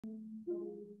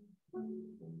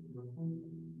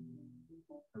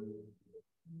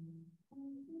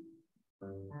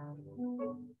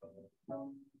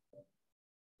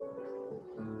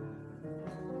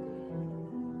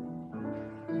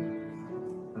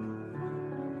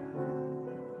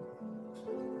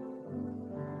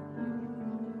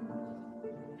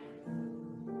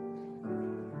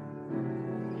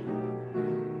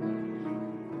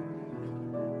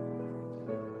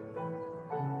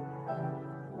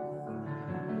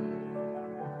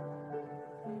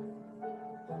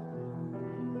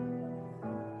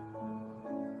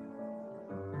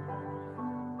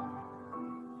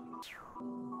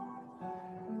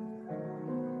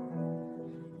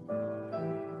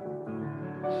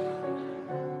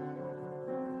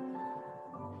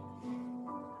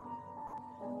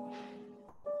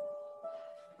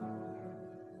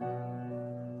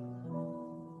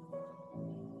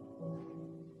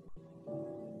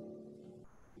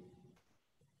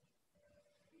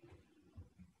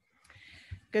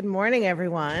Good morning,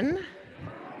 everyone.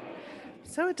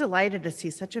 So delighted to see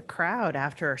such a crowd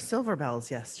after Silver Bells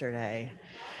yesterday.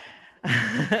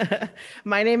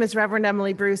 My name is Reverend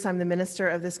Emily Bruce. I'm the minister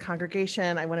of this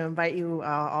congregation. I want to invite you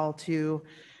all to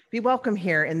be welcome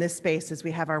here in this space as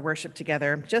we have our worship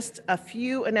together. Just a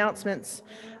few announcements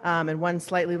and one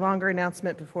slightly longer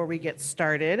announcement before we get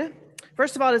started.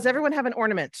 First of all, does everyone have an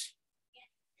ornament?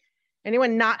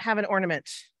 Anyone not have an ornament?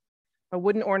 A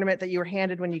wooden ornament that you were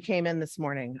handed when you came in this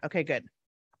morning? Okay, good.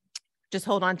 Just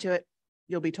hold on to it.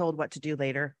 You'll be told what to do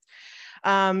later.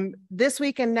 This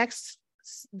week and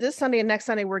this Sunday and next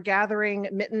Sunday, we're gathering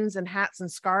mittens and hats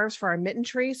and scarves for our mitten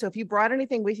tree. So if you brought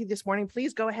anything with you this morning,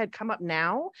 please go ahead, come up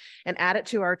now and add it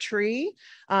to our tree.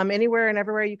 Anywhere and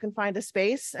everywhere you can find a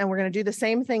space. And we're going to do the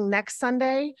same thing next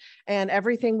Sunday. And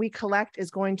everything we collect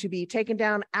is going to be taken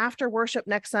down after worship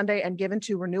next Sunday and given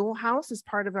to Renewal House as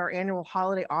part of our annual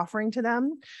holiday offering to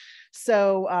them.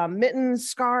 So mittens,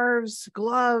 scarves,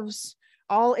 gloves,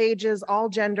 all ages, all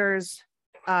genders,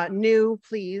 new,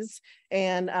 please.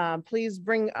 And please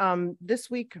bring this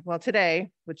week, well, today,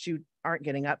 which you aren't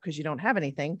getting up because you don't have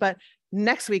anything, but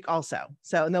next week also.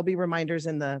 So, and there'll be reminders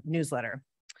in the newsletter.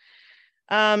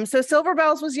 So Silver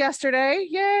Bells was yesterday.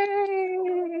 Yay!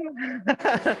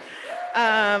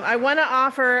 I want to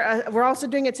offer, we're also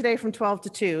doing it today from 12 to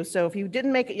 2. So if you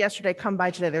didn't make it yesterday, come by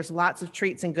today. There's lots of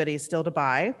treats and goodies still to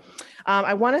buy.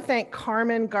 I want to thank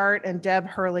Carmen Gart and Deb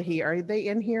Herlihy. Are they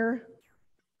in here?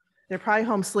 They're probably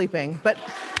home sleeping, but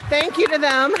thank you to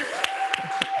them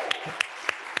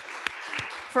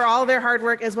for all their hard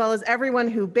work, as well as everyone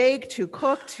who baked, who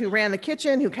cooked, who ran the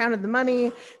kitchen, who counted the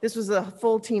money. This was a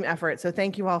full team effort. So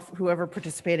thank you all, whoever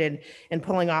participated in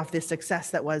pulling off this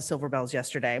success that was Silver Bells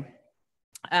yesterday.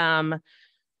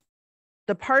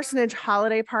 The Parsonage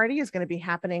Holiday Party is going to be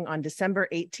happening on December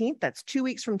 18th. That's 2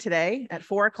 weeks from today at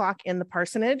 4 o'clock in the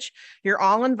parsonage. You're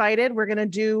all invited. We're going to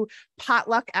do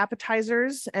potluck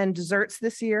appetizers and desserts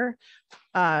this year.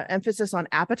 Emphasis on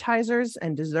appetizers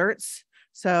and desserts.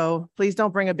 So please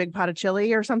don't bring a big pot of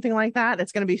chili or something like that.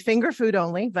 It's going to be finger food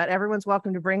only, but everyone's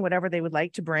welcome to bring whatever they would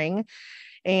like to bring.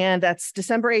 And that's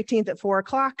December 18th at 4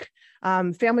 o'clock.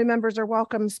 Family members are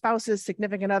welcome, spouses,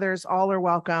 significant others, all are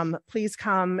welcome. Please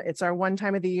come. It's our one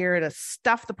time of the year to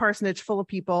stuff the parsonage full of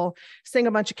people, sing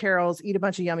a bunch of carols, eat a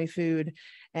bunch of yummy food,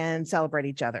 and celebrate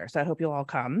each other. So I hope you'll all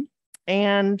come.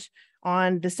 And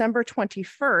on December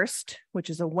 21st,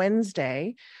 which is a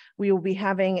Wednesday, we will be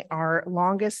having our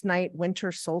longest night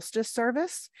winter solstice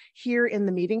service here in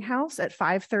the Meetinghouse at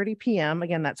 5:30 p.m.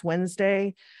 Again, that's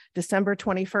Wednesday, December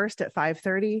 21st at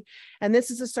 5:30. And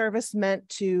this is a service meant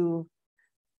to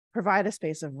provide a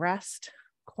space of rest,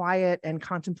 quiet, and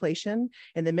contemplation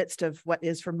in the midst of what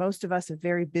is, for most of us, a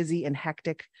very busy and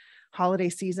hectic holiday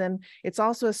season. It's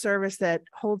also a service that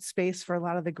holds space for a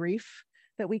lot of the grief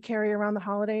that we carry around the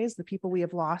holidays, the people we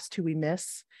have lost, who we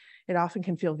miss. It often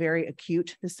can feel very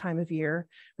acute this time of year,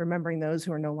 remembering those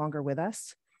who are no longer with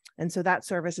us. And so that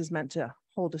service is meant to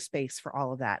hold a space for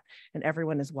all of that. And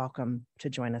everyone is welcome to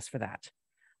join us for that.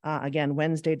 Again,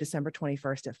 Wednesday, December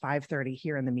 21st at 5:30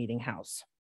 here in the Meetinghouse.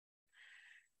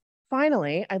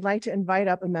 Finally, I'd like to invite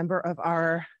up a member of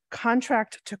our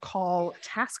Contract to Call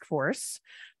task force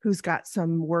who's got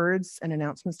some words and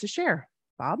announcements to share.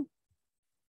 Bob?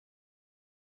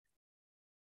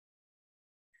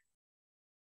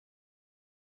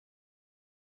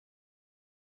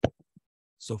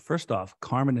 So first off,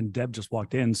 Carmen and Deb just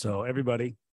walked in, so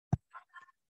everybody.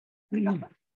 All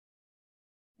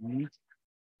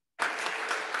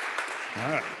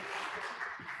right.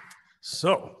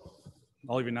 So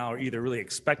all of you now are either really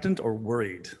expectant or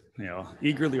worried,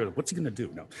 eagerly, or what's he going to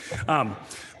do? No.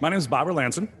 My name is Bob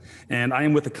Erlandson, and I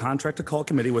am with the Contract to Call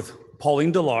Committee with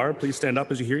Pauline Delar. Please stand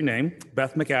up as you hear your name.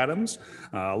 Beth McAdams,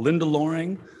 Linda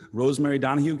Loring, Rosemary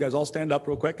Donahue. You guys all stand up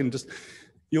real quick and just...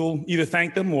 You'll either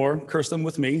thank them or curse them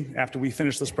with me after we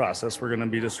finish this process we're going to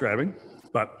be describing.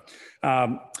 But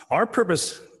our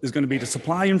purpose is going to be to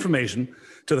supply information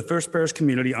to the First Parish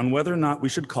Community on whether or not we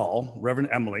should call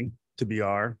Reverend Emily to be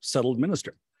our settled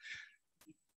minister.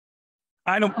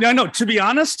 I know, to be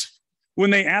honest, when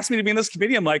they asked me to be in this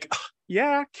committee, I'm like,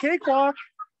 yeah, cakewalk.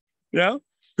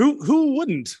 Who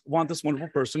wouldn't want this wonderful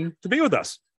person to be with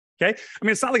us? Okay. I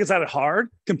mean, it's not like it's that hard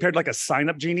compared to like a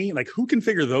sign-up genie. Like, who can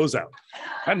figure those out?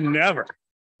 I never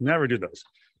do those.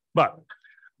 But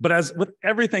as with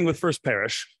everything with First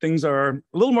Parish, things are a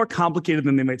little more complicated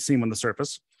than they might seem on the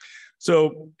surface.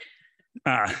 So,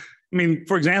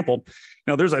 for example,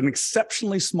 there's an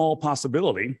exceptionally small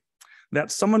possibility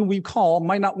that someone we call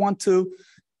might not want to,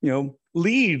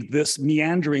 lead this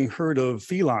meandering herd of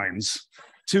felines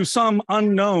to some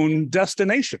unknown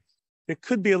destination. it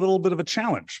could be a little bit of a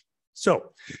challenge.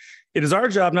 So it is our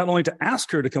job not only to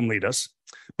ask her to come lead us,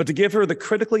 but to give her the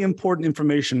critically important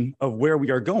information of where we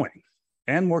are going,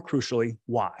 and more crucially,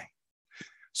 why.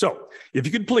 So if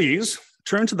you could please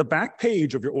turn to the back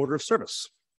page of your order of service.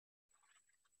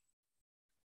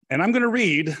 And I'm going to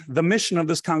read the mission of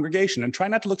this congregation, and try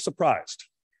not to look surprised.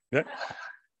 Okay?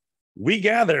 We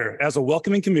gather as a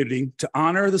welcoming community to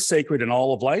honor the sacred in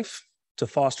all of life, to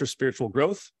foster spiritual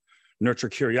growth, nurture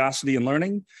curiosity and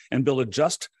learning, and build a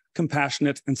just,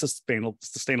 compassionate, and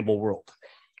sustainable world.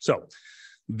 So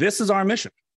this is our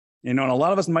mission. You know, and a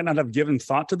lot of us might not have given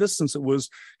thought to this since it was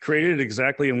created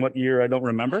exactly in what year, I don't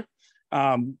remember.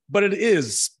 But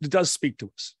it does speak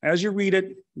to us. As you read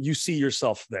it, you see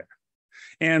yourself there.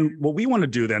 And what we want to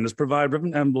do then is provide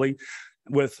Reverend Emily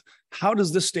with how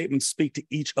does this statement speak to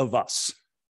each of us?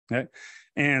 Okay?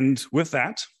 And with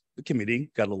that, the committee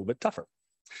got a little bit tougher.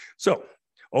 So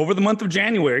over the month of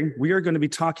January, we are going to be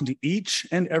talking to each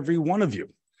and every one of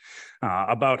you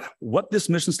about what this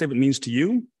mission statement means to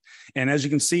you. And as you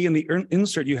can see in the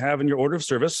insert you have in your order of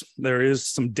service, there is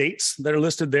some dates that are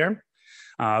listed there.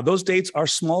 Those dates are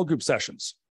small group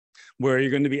sessions where you're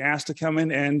going to be asked to come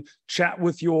in and chat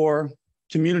with your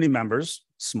community members,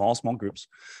 small groups,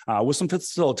 with some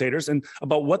facilitators, and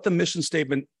about what the mission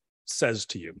statement says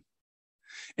to you.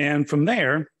 And from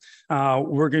there,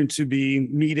 we're going to be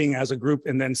meeting as a group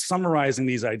and then summarizing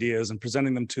these ideas and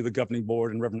presenting them to the governing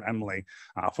board and Reverend Emily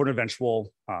for an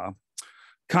eventual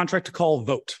contract to call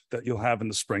vote that you'll have in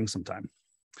the spring sometime.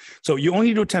 So you only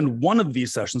need to attend one of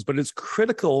these sessions, but it's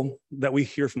critical that we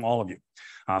hear from all of you.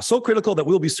 So critical that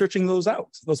we'll be searching those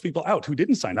people out who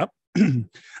didn't sign up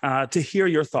to hear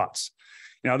your thoughts.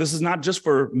 Now, this is not just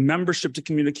for membership to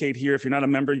communicate here. If you're not a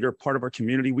member, you're a part of our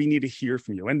community. We need to hear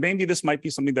from you. And maybe this might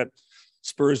be something that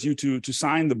spurs you to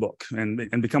sign the book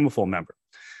and become a full member.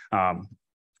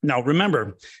 Now,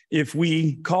 remember, if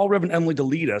we call Reverend Emily to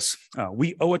lead us,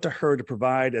 we owe it to her to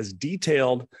provide as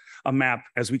detailed a map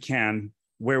as we can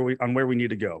on where we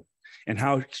need to go and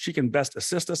how she can best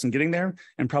assist us in getting there.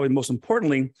 And probably most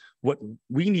importantly, what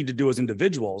we need to do as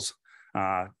individuals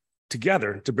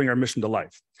together to bring our mission to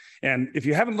life. And if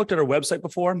you haven't looked at our website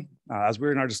before, as we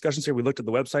were in our discussions here, we looked at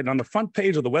the website, and on the front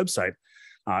page of the website,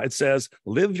 it says,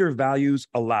 live your values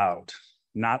aloud,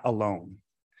 not alone.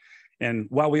 And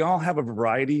while we all have a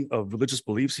variety of religious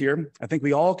beliefs here, I think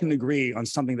we all can agree on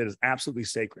something that is absolutely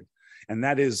sacred, and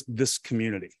that is this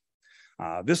community.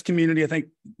 This community, I think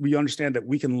we understand that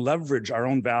we can leverage our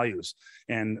own values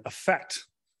and affect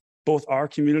both our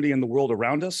community and the world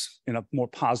around us in a more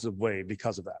positive way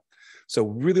because of that. So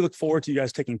really look forward to you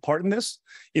guys taking part in this.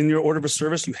 In your order of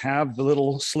service, you have the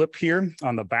little slip here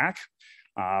on the back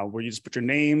where you just put your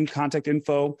name, contact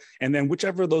info, and then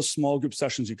whichever of those small group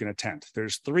sessions you can attend.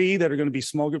 There's 3 that are going to be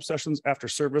small group sessions after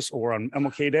service or on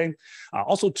MLK Day.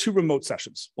 Also 2 remote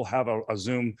sessions. We'll have a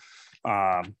Zoom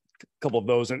couple of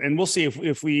those, and we'll see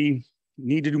if we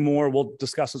need to do more. We'll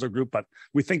discuss as a group, but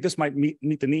we think this might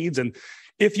meet the needs. And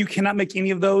if you cannot make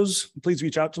any of those, please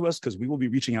reach out to us because we will be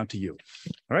reaching out to you.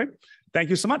 All right. Thank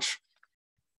you so much.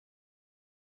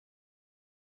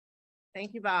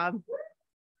 Thank you, Bob.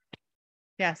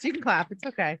 Yes, you can clap. It's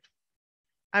okay.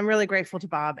 I'm really grateful to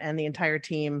Bob and the entire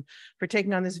team for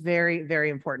taking on this very, very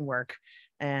important work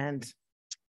and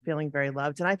feeling very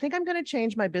loved. And I think I'm going to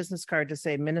change my business card to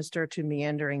say minister to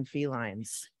meandering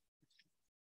felines.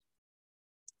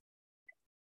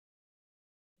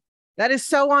 That is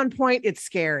so on point, it's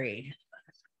scary.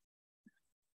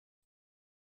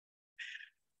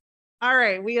 All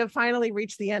right, we have finally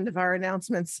reached the end of our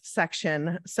announcements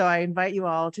section. So I invite you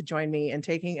all to join me in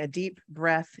taking a deep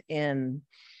breath in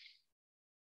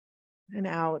and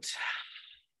out.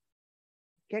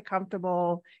 Get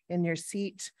comfortable in your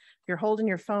seat. If you're holding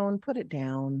your phone, put it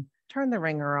down, turn the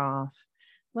ringer off.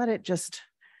 Let it just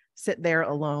sit there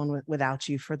alone without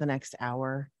you for the next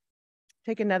hour.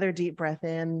 Take another deep breath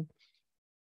in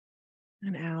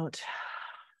and out.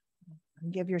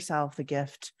 And give yourself the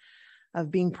gift of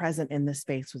being present in this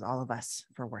space with all of us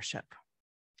for worship.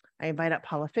 I invite up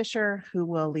Paula Fisher, who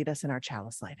will lead us in our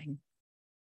chalice lighting.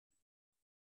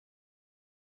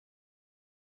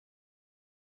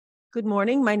 Good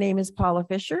morning. My name is Paula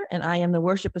Fisher, and I am the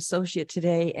worship associate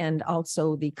today and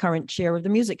also the current chair of the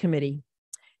music committee.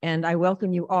 And I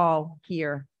welcome you all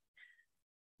here.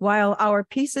 While our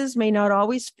pieces may not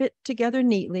always fit together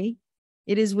neatly,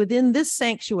 it is within this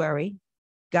sanctuary,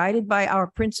 guided by our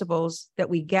principles, that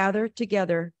we gather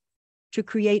together to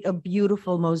create a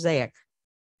beautiful mosaic.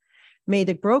 May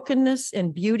the brokenness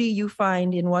and beauty you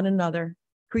find in one another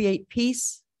create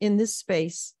peace in this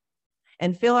space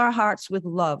and fill our hearts with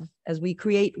love as we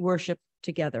create worship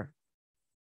together.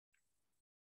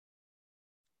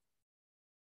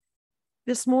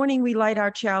 This morning, we light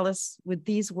our chalice with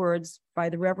these words by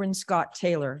the Reverend Scott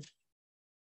Taylor.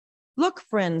 Look,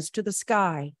 friends, to the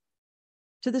sky,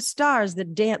 to the stars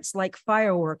that dance like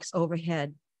fireworks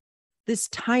overhead, this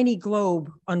tiny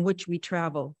globe on which we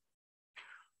travel.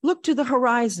 Look to the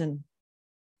horizon,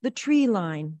 the tree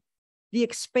line, the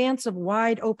expanse of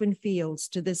wide open fields,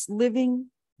 to this living,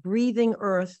 breathing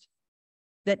earth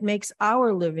that makes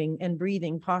our living and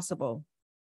breathing possible.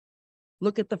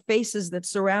 Look at the faces that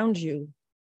surround you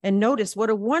and notice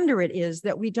what a wonder it is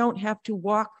that we don't have to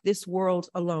walk this world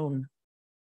alone.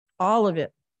 All of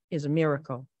it is a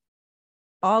miracle.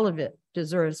 All of it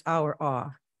deserves our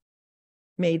awe.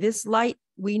 May this light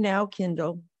we now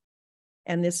kindle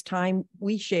and this time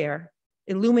we share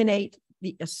illuminate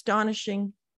the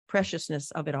astonishing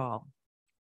preciousness of it all.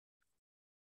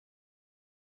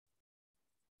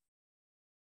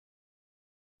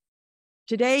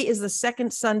 Today is the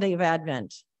second Sunday of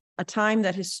Advent, a time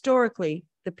that historically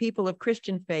the people of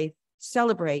Christian faith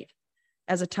celebrate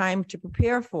as a time to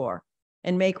prepare for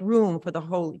and make room for the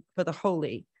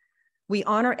holy. We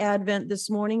honor Advent this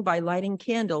morning by lighting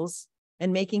candles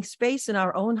and making space in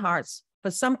our own hearts for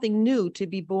something new to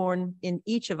be born in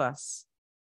each of us.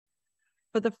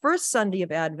 For the first Sunday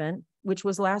of Advent, which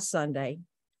was last Sunday,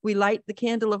 we light the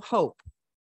candle of hope.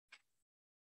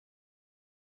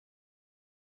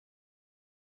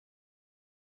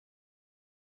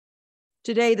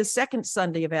 Today, the second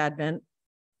Sunday of Advent,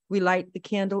 we light the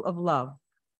candle of love.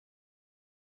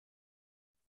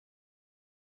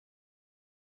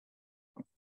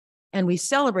 And we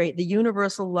celebrate the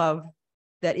universal love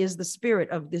that is the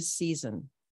spirit of this season.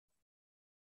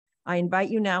 I invite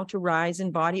you now to rise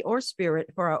in body or spirit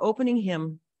for our opening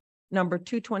hymn, number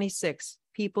 226,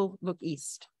 People Look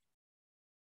East.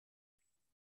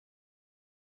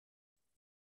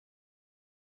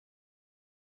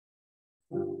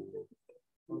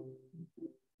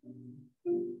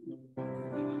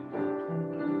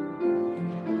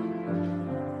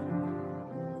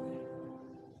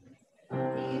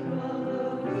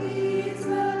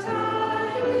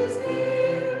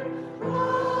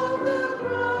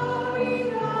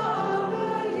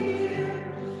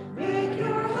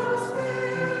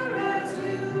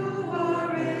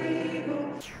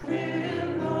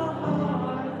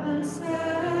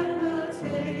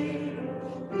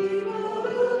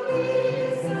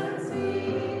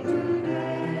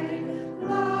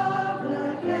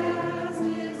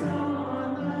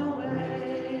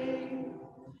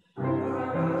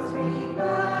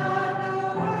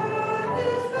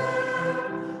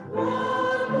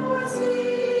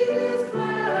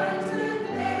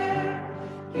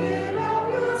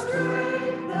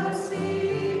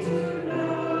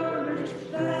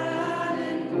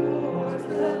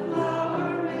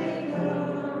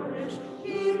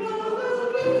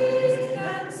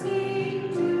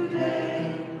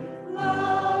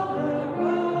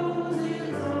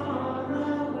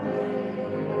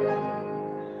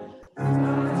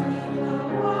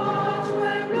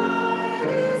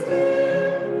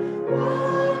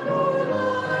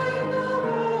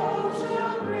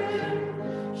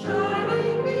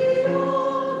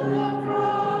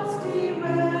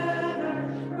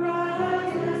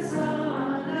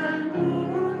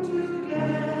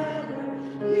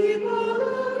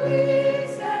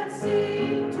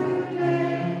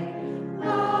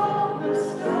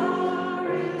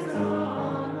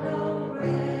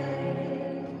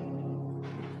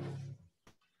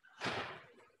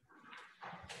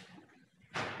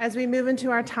 As we move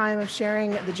into our time of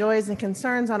sharing the joys and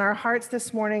concerns on our hearts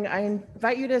this morning, I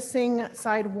invite you to sing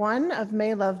side 1 of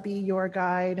May Love Be Your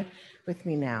Guide with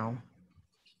me now.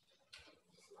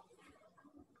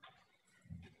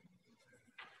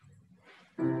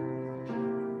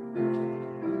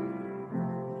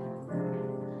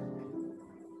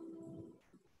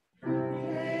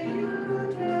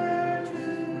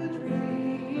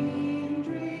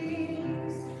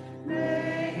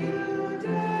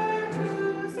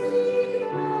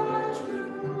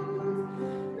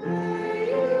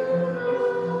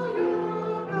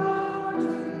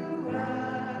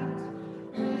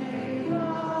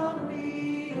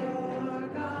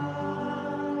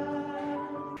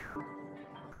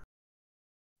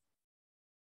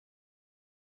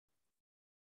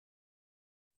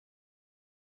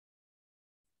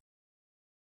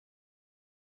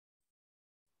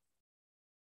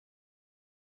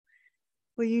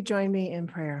 Will you join me in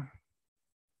prayer?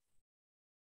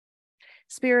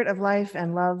 Spirit of life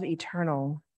and love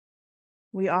eternal,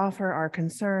 we offer our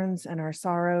concerns and our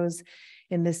sorrows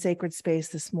in this sacred space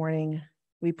this morning.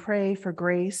 We pray for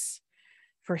grace,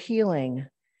 for healing,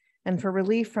 and for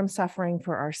relief from suffering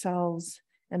for ourselves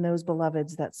and those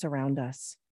beloveds that surround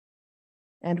us.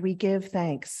 And we give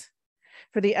thanks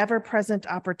for the ever-present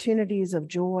opportunities of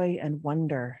joy and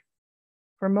wonder,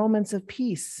 for moments of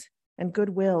peace and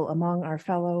goodwill among our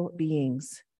fellow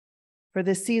beings, for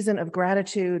this season of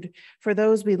gratitude for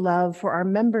those we love, for our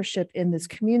membership in this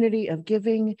community of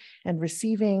giving and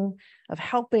receiving, of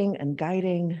helping and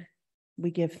guiding.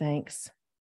 We give thanks.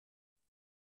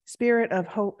 Spirit of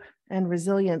hope and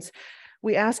resilience,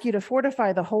 we ask you to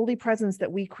fortify the holy presence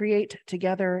that we create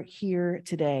together here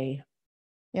today.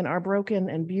 In our broken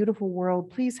and beautiful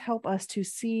world, please help us to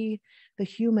see the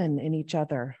human in each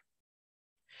other.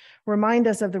 Remind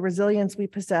us of the resilience we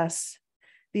possess,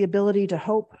 the ability to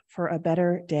hope for a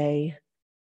better day,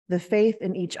 the faith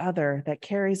in each other that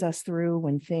carries us through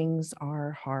when things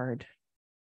are hard.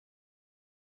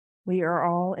 We are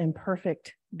all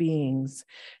imperfect beings,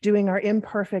 doing our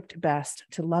imperfect best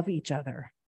to love each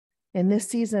other. In this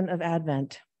season of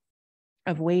Advent,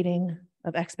 of waiting,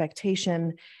 of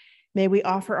expectation, may we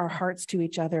offer our hearts to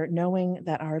each other, knowing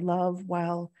that our love,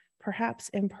 while perhaps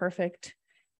imperfect,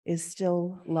 is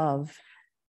still love,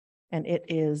 and it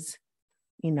is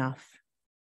enough.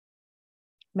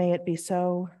 May it be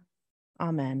so.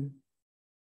 Amen.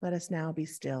 Let us now be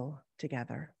still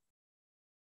together.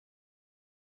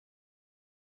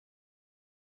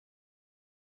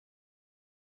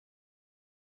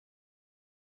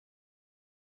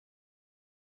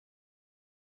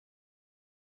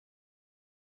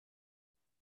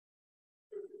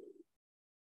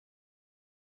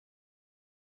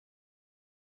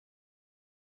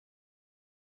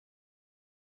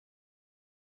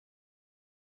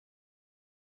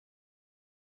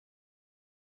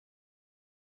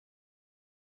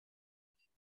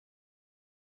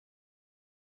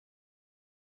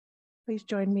 Please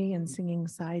join me in singing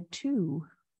side 2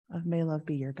 of May Love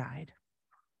Be Your Guide.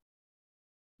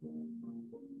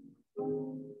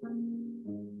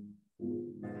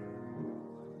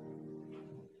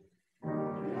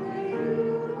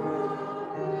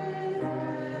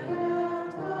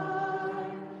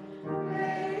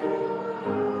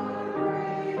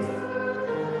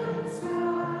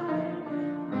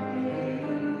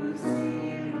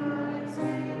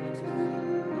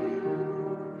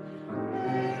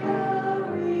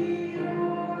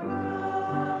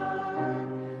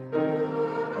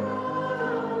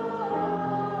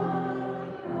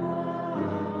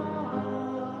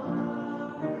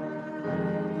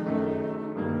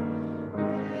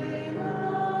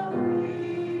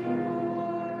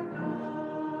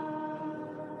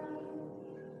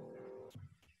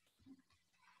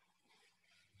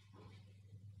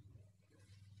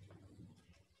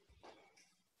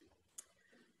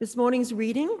 This morning's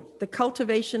reading, The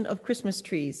Cultivation of Christmas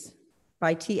Trees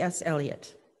by T.S.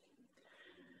 Eliot.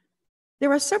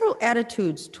 There are several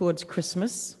attitudes towards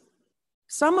Christmas,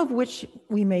 some of which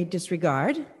we may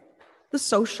disregard: the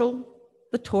social,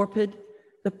 the torpid,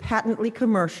 the patently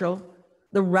commercial,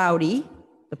 the rowdy,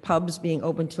 the pubs being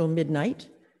open till midnight,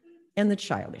 and the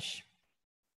childish,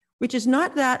 which is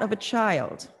not that of a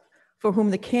child for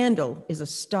whom the candle is a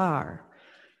star,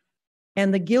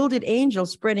 and the gilded angel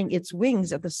spreading its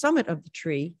wings at the summit of the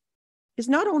tree is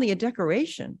not only a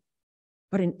decoration,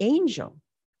 but an angel.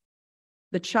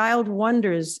 The child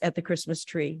wonders at the Christmas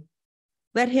tree.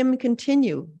 Let him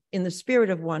continue in the spirit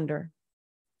of wonder,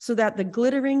 so that the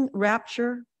glittering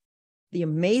rapture, the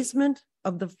amazement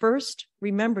of the first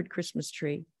remembered Christmas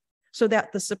tree, so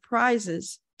that the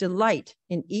surprises delight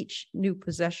in each new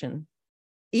possession,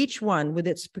 each one with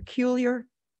its peculiar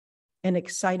and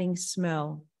exciting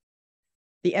smell,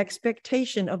 the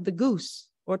expectation of the goose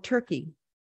or turkey,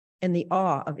 and the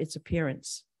awe of its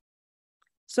appearance,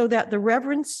 so that the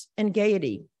reverence and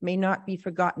gaiety may not be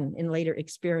forgotten in later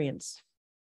experience,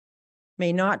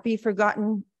 may not be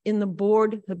forgotten in the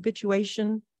bored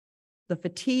habituation, the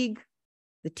fatigue,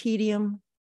 the tedium,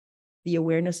 the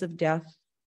awareness of death,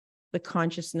 the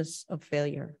consciousness of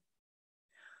failure,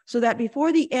 so that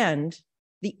before the end,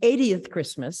 the 80th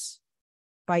Christmas,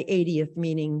 by 80th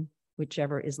meaning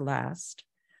whichever is last,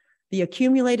 the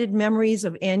accumulated memories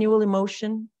of annual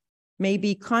emotion may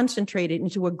be concentrated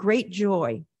into a great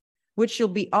joy, which shall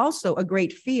be also a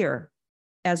great fear,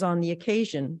 as on the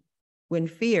occasion when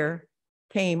fear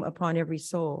came upon every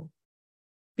soul.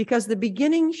 Because the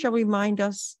beginning shall remind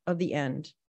us of the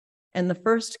end, and the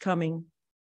first coming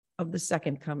of the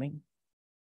second coming.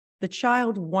 The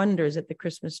child wonders at the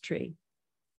Christmas tree.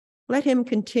 Let him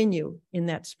continue in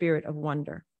that spirit of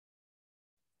wonder.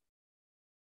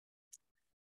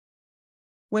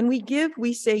 When we give,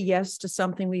 we say yes to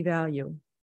something we value.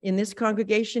 In this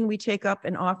congregation, we take up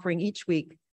an offering each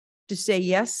week to say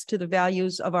yes to the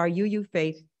values of our UU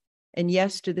faith and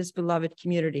yes to this beloved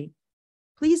community.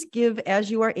 Please give as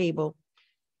you are able.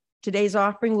 Today's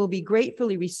offering will be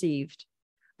gratefully received.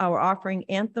 Our offering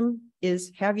anthem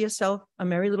is Have Yourself a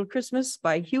Merry Little Christmas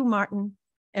by Hugh Martin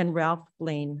and Ralph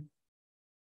Blaine.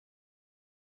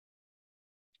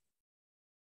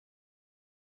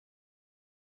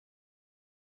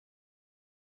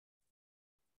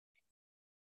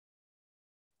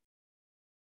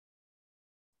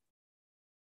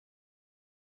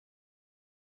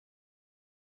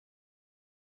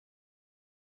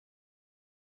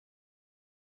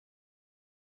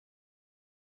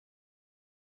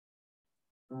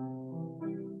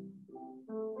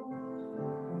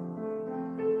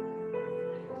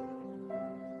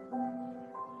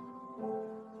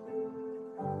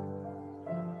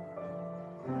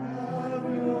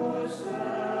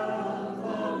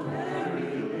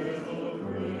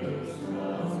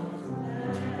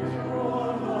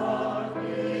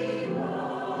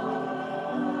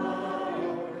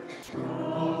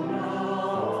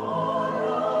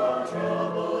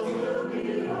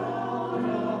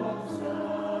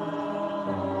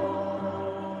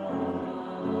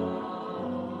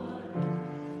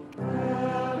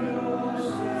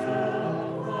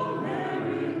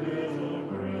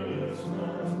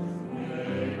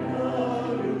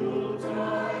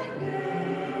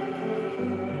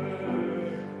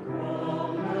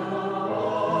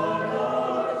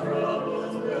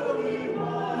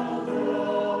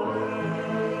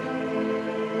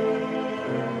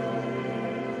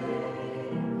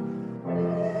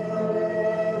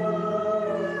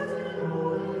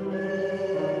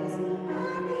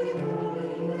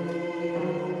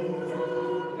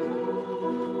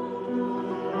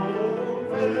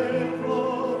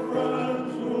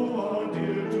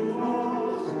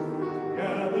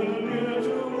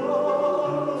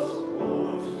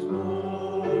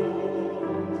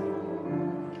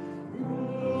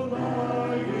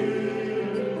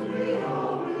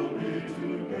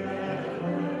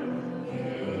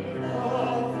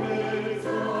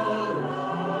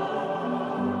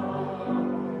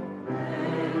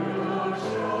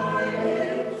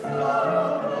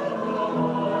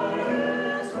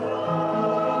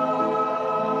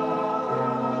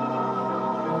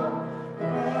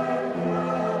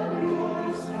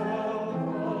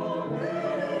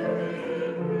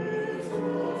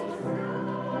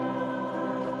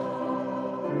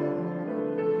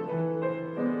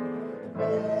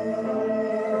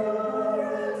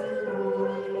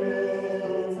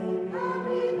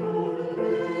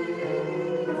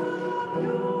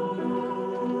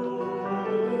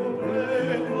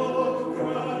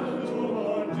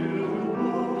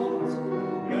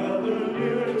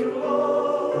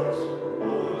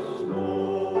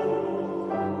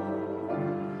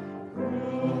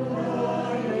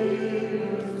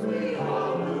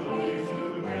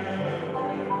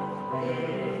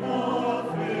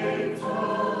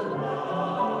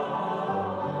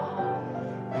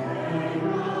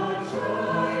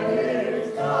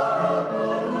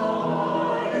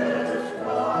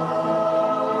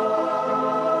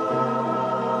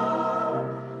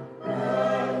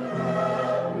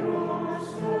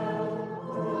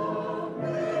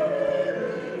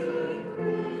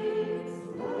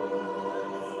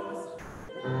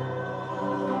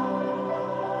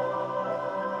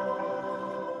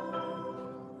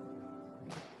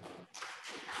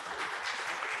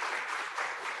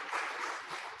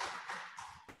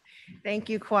 Thank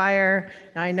you, choir.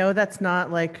 Now, I know that's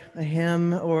not like a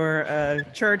hymn or a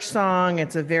church song.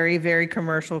 It's a very, very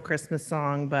commercial Christmas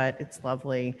song, but it's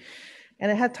lovely.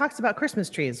 And it talks about Christmas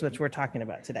trees, which we're talking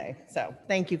about today. So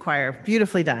thank you, choir.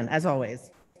 Beautifully done, as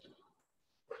always.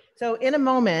 So in a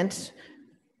moment,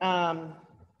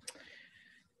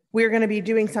 we're going to be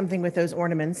doing something with those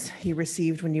ornaments you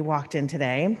received when you walked in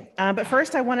today. But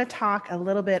first, I want to talk a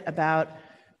little bit about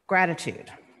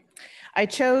gratitude. I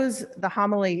chose the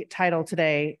homily title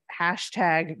today,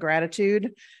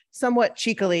 #gratitude, somewhat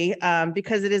cheekily,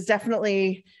 because it is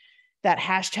definitely that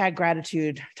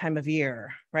 #gratitude time of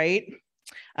year, right?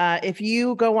 If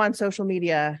you go on social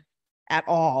media at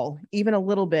all, even a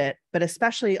little bit, but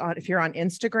especially if you're on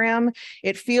Instagram,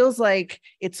 it feels like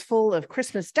it's full of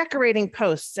Christmas decorating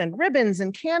posts and ribbons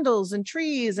and candles and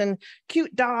trees and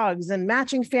cute dogs and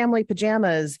matching family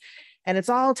pajamas. And it's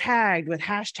all tagged with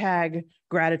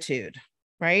 #gratitude,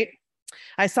 right?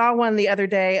 I saw one the other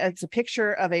day. It's a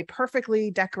picture of a perfectly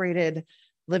decorated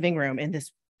living room in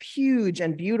this huge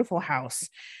and beautiful house.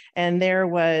 And there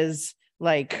was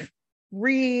like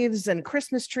wreaths and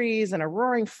Christmas trees and a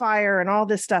roaring fire and all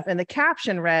this stuff. And the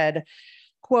caption read,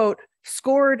 quote,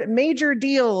 scored major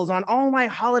deals on all my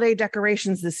holiday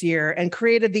decorations this year and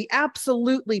created the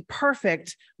absolutely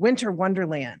perfect winter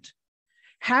wonderland.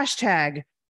 Hashtag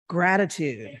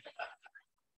gratitude.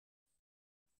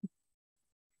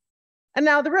 And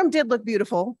now the room did look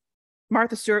beautiful.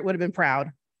 Martha Stewart would have been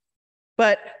proud.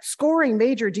 But scoring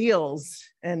major deals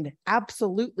and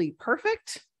absolutely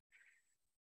perfect,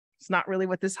 it's not really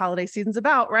what this holiday season's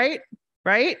about, right?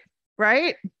 Right?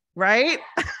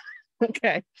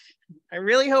 Okay. I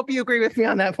really hope you agree with me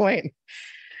on that point.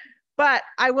 But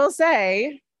I will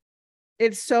say,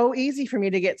 it's so easy for me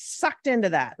to get sucked into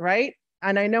that, right?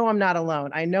 And I know I'm not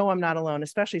alone.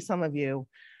 Especially some of you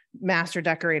master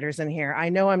decorators in here. I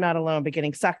know I'm not alone, but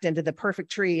getting sucked into the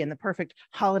perfect tree and the perfect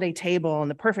holiday table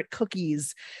and the perfect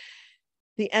cookies,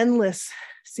 the endless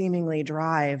seemingly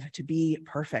drive to be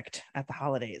perfect at the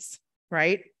holidays,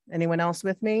 right? Anyone else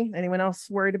with me? Anyone else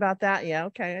worried about that? Yeah,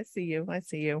 okay, I see you.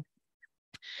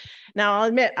 Now, I'll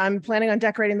admit, I'm planning on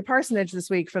decorating the parsonage this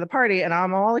week for the party, and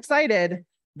I'm all excited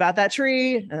about that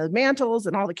tree and the mantles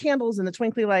and all the candles and the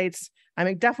twinkly lights.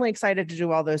 I'm definitely excited to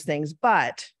do all those things,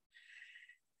 but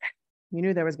you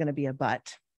knew there was going to be a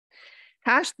but.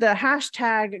 The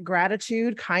hashtag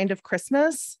gratitude kind of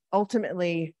Christmas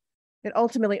ultimately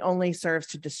only serves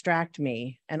to distract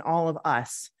me and all of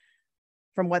us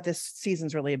from what this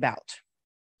season's really about.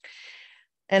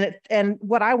 And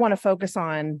what I want to focus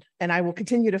on, and I will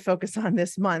continue to focus on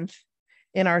this month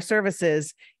in our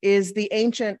services, is the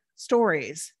ancient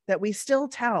stories that we still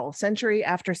tell century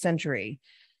after century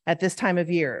at this time of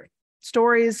year.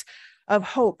 Stories of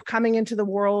hope coming into the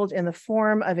world in the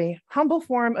form of a humble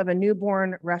form of a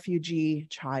newborn refugee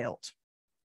child.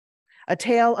 A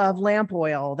tale of lamp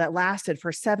oil that lasted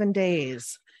for 7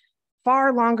 days,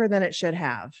 far longer than it should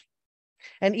have.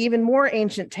 And even more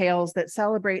ancient tales that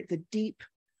celebrate the deep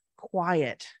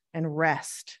quiet and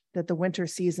rest that the winter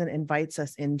season invites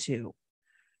us into.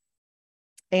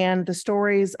 And the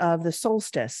stories of the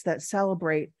solstice that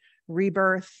celebrate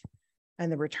rebirth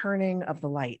and the returning of the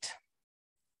light.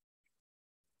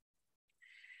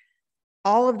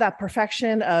 All of that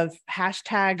perfection of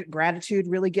hashtag gratitude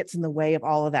really gets in the way of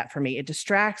all of that for me. It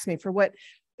distracts me for what,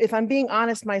 if I'm being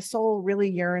honest, my soul really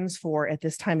yearns for at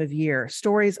this time of year.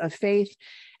 Stories of faith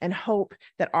and hope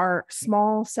that our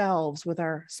small selves with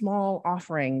our small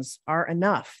offerings are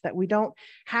enough, that we don't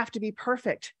have to be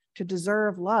perfect to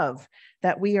deserve love,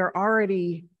 that we are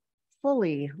already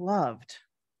fully loved,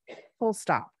 full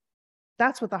stop.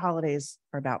 That's what the holidays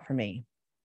are about for me.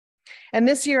 And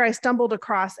this year I stumbled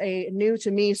across a new to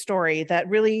me story that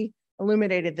really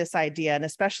illuminated this idea, and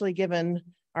especially given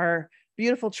our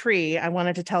beautiful tree, I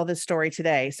wanted to tell this story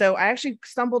today. So I actually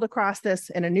stumbled across this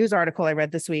in a news article I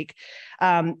read this week.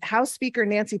 House Speaker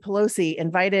Nancy Pelosi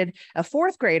invited a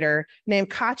fourth grader named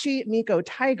Kachi Miko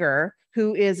Tiger,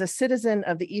 who is a citizen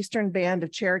of the Eastern Band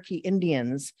of Cherokee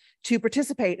Indians, to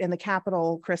participate in the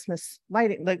Capitol Christmas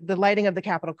lighting, the lighting of the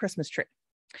Capitol Christmas tree.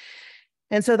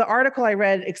 And so the article I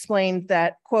read explained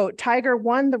that, quote, Tiger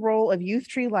won the role of youth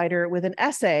tree lighter with an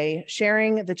essay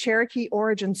sharing the Cherokee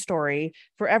origin story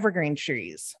for evergreen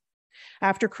trees.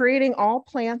 After creating all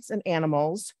plants and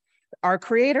animals, our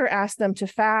creator asked them to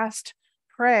fast,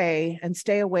 pray, and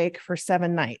stay awake for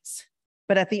 7 nights.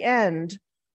 But at the end,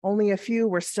 only a few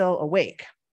were still awake.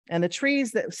 And the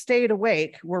trees that stayed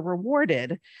awake were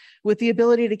rewarded with the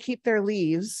ability to keep their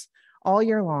leaves all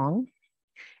year long,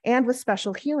 and with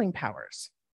special healing powers.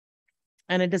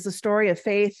 And it is a story of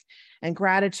faith and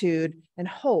gratitude and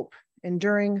hope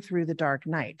enduring through the dark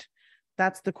night.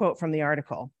 That's the quote from the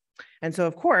article. And so,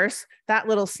 of course, that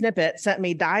little snippet sent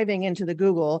me diving into the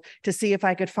Google to see if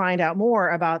I could find out more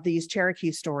about these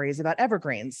Cherokee stories about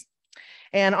evergreens.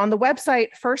 And on the website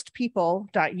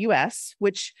firstpeople.us,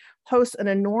 which hosts an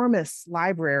enormous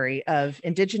library of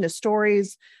Indigenous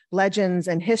stories, legends,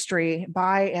 and history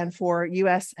by and for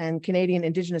US and Canadian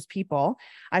Indigenous people,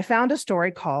 I found a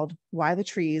story called Why the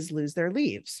Trees Lose Their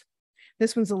Leaves.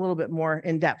 This one's a little bit more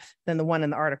in depth than the one in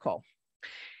the article.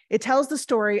 It tells the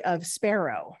story of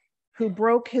Sparrow, who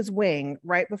broke his wing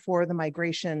right before the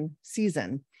migration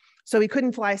season, so he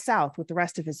couldn't fly south with the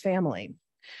rest of his family.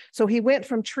 So he went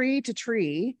from tree to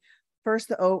tree, first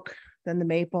the oak, then the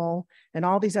maple, and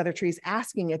all these other trees,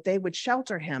 asking if they would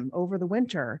shelter him over the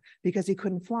winter because he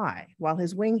couldn't fly while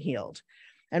his wing healed.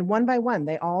 And one by one,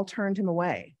 they all turned him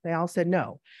away. They all said,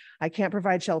 no, I can't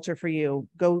provide shelter for you.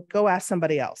 Go ask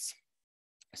somebody else.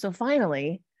 So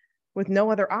finally, with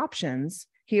no other options,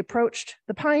 he approached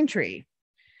the pine tree.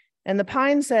 And the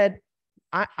pine said,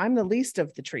 I'm the least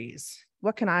of the trees.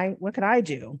 What can I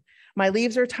do? My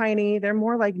leaves are tiny, they're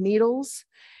more like needles,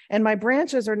 and my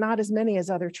branches are not as many as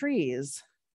other trees.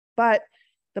 But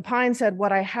The pine said,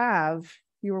 "What I have,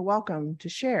 you are welcome to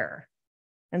share."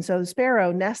 And so the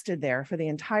sparrow nested there for the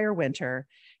entire winter,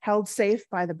 held safe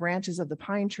by the branches of the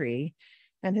pine tree,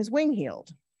 and his wing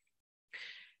healed.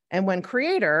 And when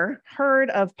Creator heard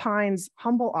of pine's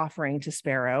humble offering to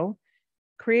sparrow,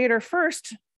 Creator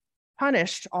first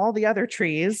punished all the other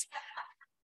trees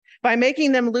by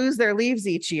making them lose their leaves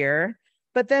each year,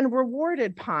 but then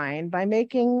rewarded pine by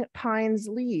making pine's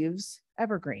leaves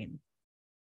evergreen.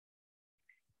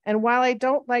 And while I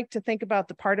don't like to think about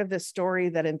the part of this story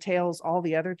that entails all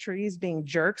the other trees being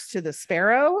jerks to the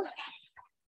sparrow,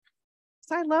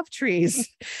 I love trees.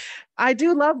 I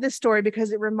do love this story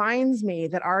because it reminds me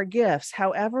that our gifts,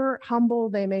 however humble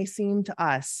they may seem to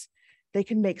us, they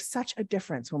can make such a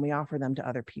difference when we offer them to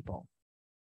other people.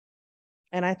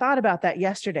 And I thought about that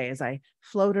yesterday as I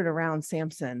floated around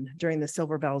Sampson during the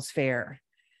Silver Bells Fair.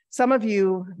 Some of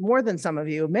you, more than some of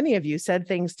you, many of you said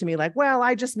things to me like, "Well,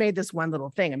 I just made this one little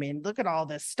thing. I mean, look at all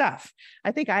this stuff."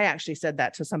 I think I actually said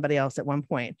that to somebody else at one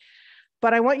point.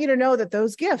 But I want you to know that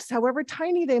those gifts, however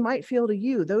tiny they might feel to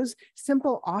you, those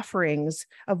simple offerings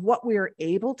of what we are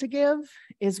able to give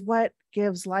is what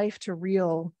gives life to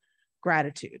real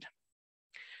gratitude,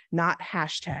 not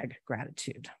hashtag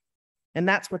gratitude. And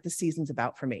that's what the season's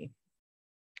about for me.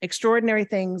 Extraordinary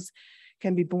things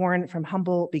can be born from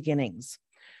humble beginnings.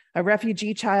 A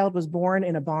refugee child was born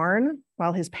in a barn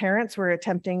while his parents were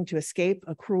attempting to escape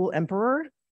a cruel emperor.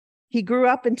 He grew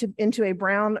up into a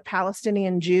brown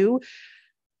Palestinian Jew,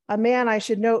 a man, I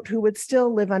should note, who would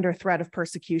still live under threat of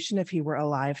persecution if he were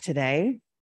alive today.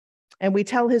 And we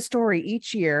tell his story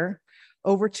each year,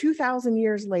 over 2,000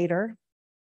 years later.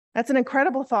 That's an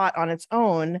incredible thought on its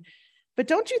own. But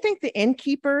don't you think the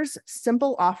innkeeper's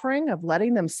simple offering of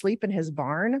letting them sleep in his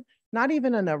barn, not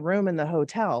even in a room in the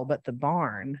hotel, but the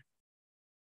barn,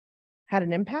 had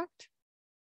an impact?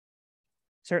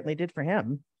 Certainly did for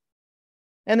him.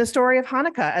 And the story of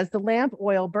Hanukkah, as the lamp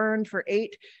oil burned for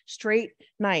 8 straight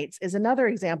nights, is another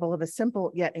example of a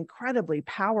simple yet incredibly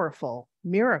powerful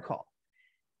miracle.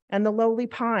 And the lowly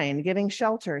pine giving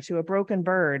shelter to a broken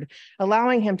bird,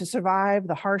 allowing him to survive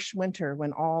the harsh winter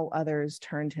when all others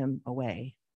turned him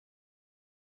away.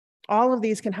 All of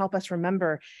these can help us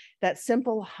remember that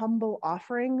simple, humble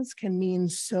offerings can mean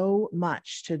so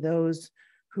much to those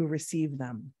who receive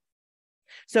them.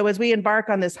 So as we embark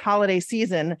on this holiday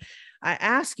season, I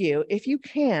ask you, if you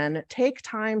can, take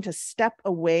time to step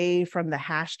away from the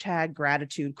hashtag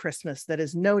gratitude Christmas that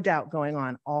is no doubt going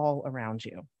on all around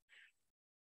you.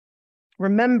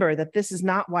 Remember that this is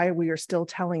not why we are still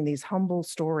telling these humble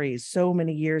stories so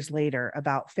many years later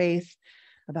about faith,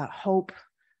 about hope,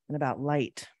 and about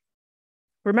light.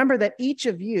 Remember that each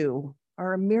of you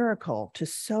are a miracle to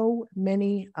so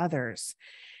many others,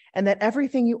 and that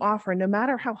everything you offer, no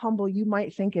matter how humble you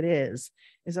might think it is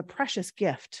a precious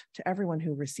gift to everyone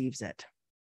who receives it.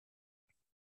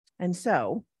 And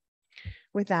so,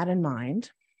 with that in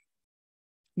mind,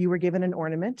 you were given an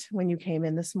ornament when you came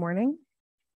in this morning.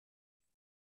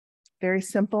 Very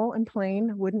simple and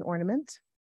plain wooden ornament.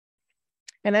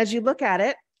 And as you look at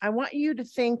it, I want you to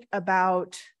think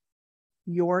about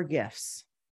your gifts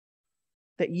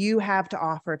that you have to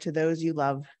offer to those you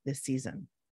love this season.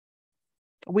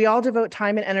 We all devote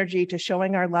time and energy to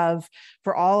showing our love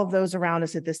for all of those around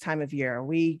us at this time of year.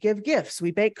 We give gifts,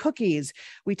 we bake cookies,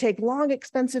 we take long,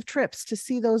 expensive trips to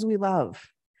see those we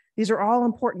love. These are all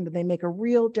important and they make a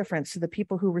real difference to the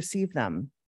people who receive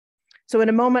them. So in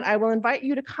a moment, I will invite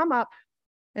you to come up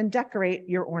and decorate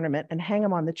your ornament and hang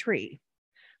them on the tree.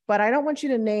 But I don't want you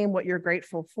to name what you're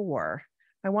grateful for.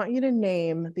 I want you to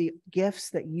name the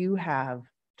gifts that you have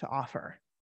to offer.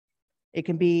 It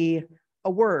can be a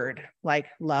word like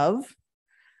love,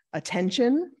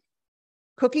 attention,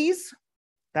 cookies.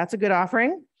 That's a good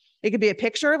offering. It could be a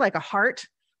picture like a heart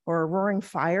or a roaring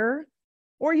fire,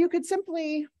 or you could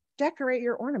simply decorate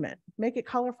your ornament, make it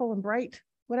colorful and bright,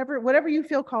 whatever you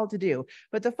feel called to do.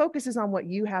 But the focus is on what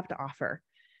you have to offer.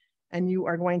 And you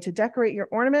are going to decorate your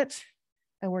ornament,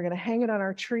 and we're going to hang it on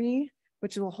our tree,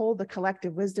 which will hold the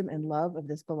collective wisdom and love of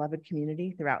this beloved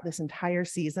community throughout this entire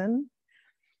season.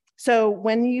 So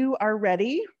when you are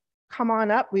ready, come on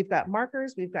up. We've got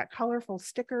markers, we've got colorful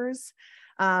stickers.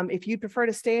 If you'd prefer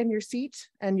to stay in your seat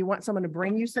and you want someone to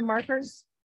bring you some markers,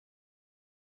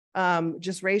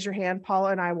 just raise your hand.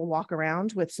 Paula and I will walk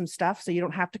around with some stuff, so you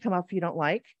don't have to come up if you don't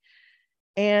like.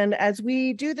 And as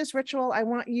we do this ritual, I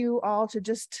want you all to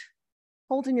just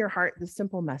hold in your heart the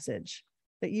simple message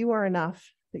that you are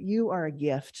enough, that you are a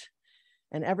gift,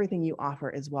 and everything you offer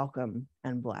is welcome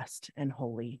and blessed and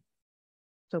holy.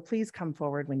 So please come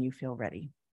forward when you feel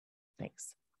ready.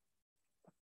 Thanks.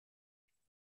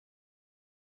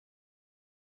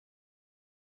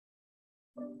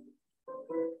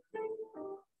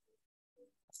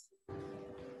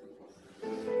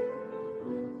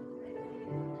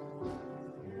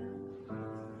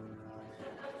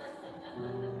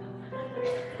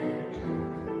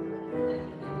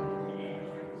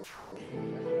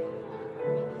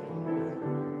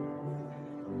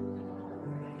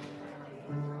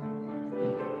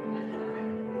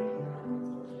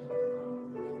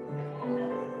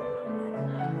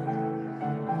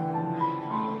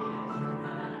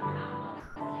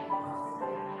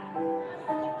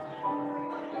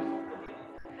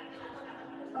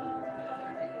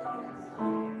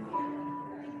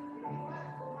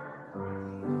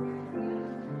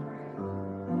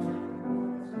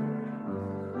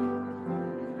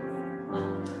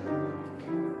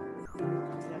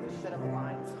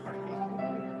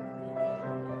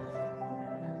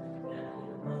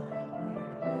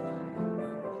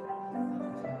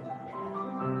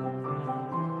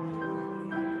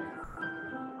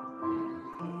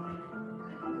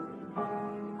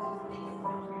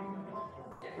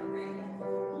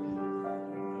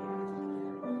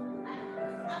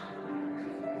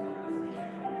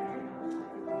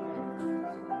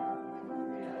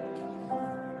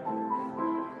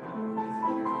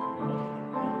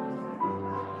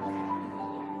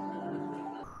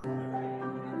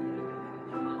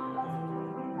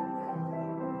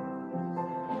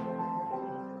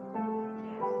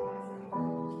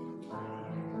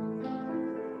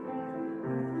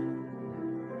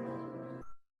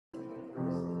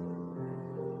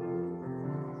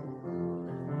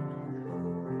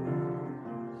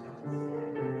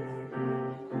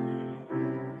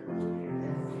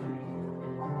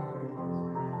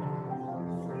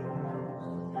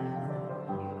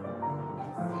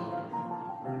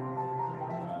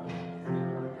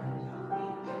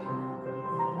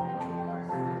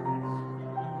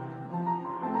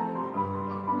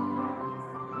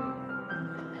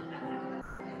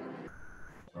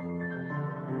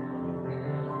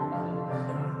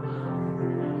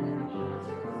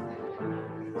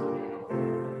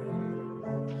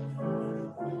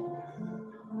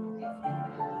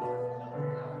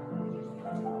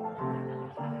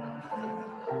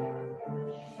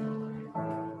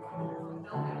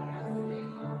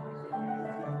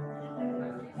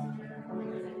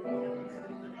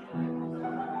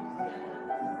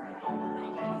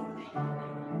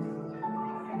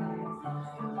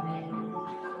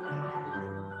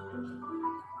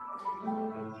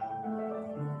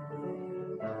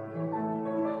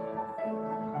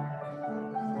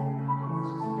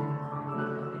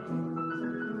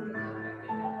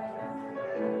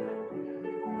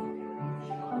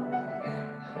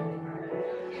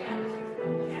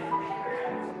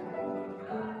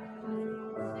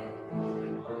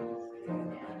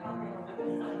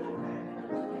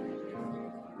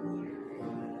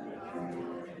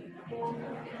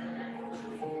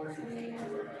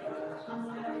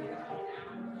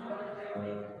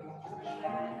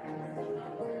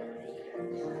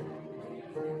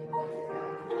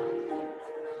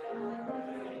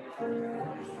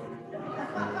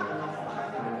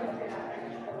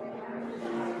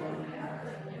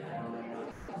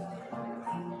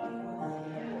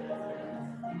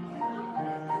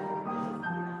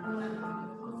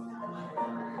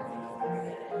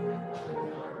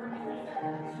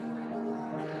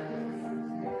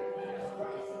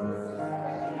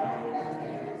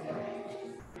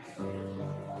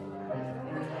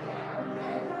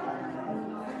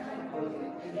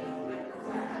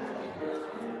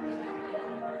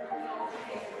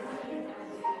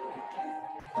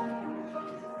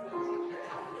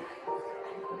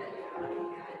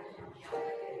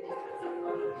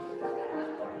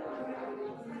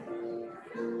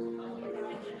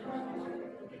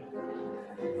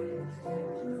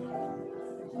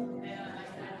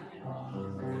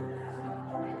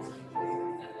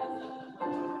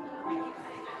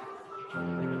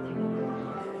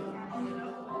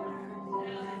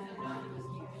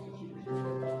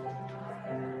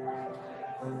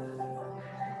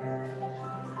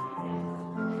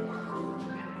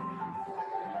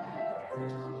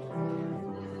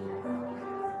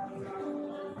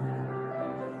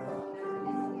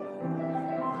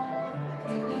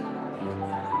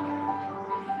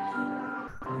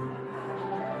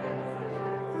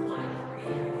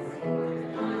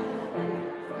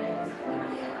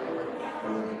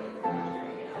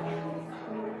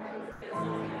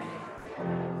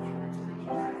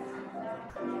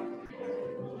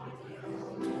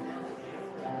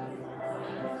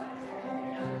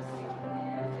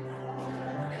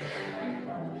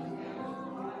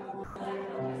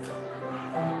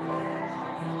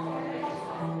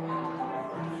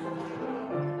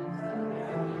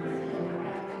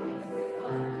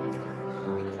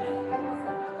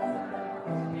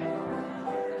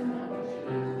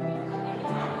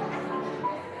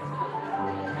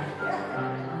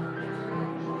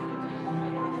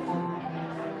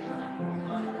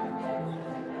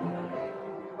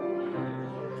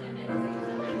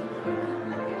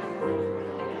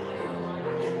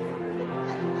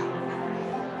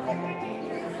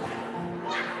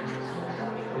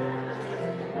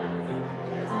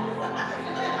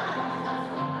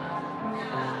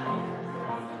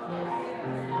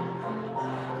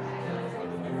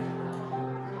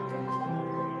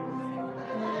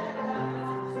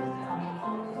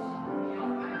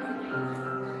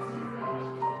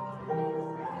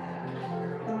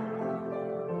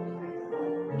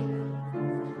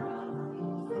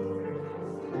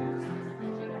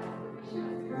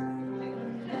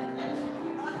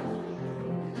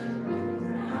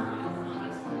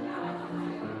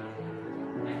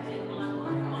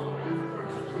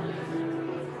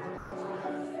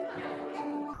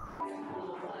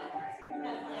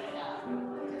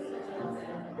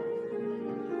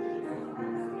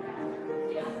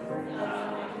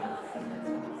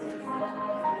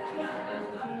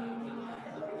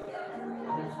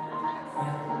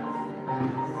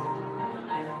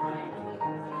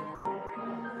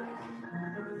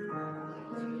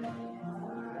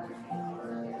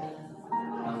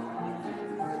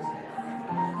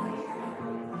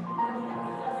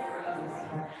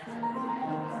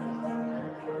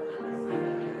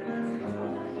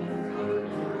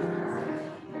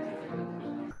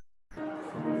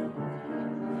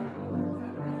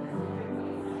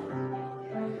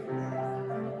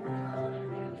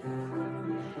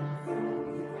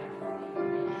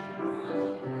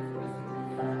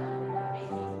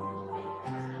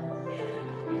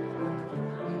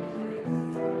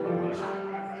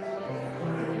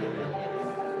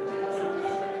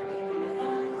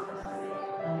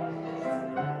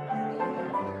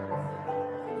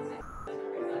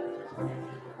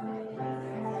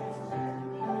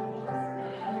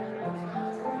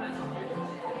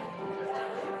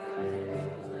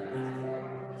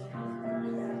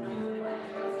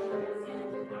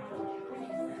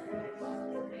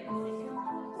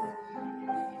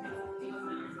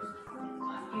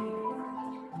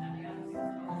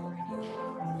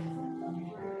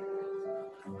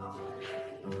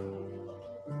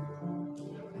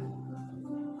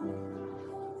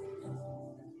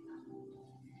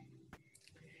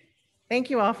 Thank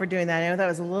you all for doing that. I know that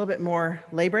was a little bit more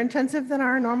labor intensive than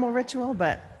our normal ritual,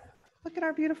 but look at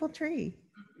our beautiful tree.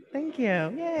 Thank you.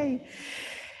 Yay.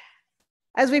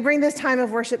 As we bring this time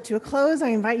of worship to a close, I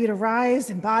invite you to rise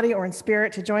in body or in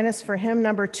spirit to join us for hymn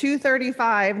number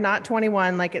 235, not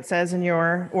 21 like it says in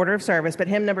your order of service, but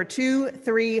hymn number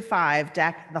 235,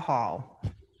 Deck the Hall.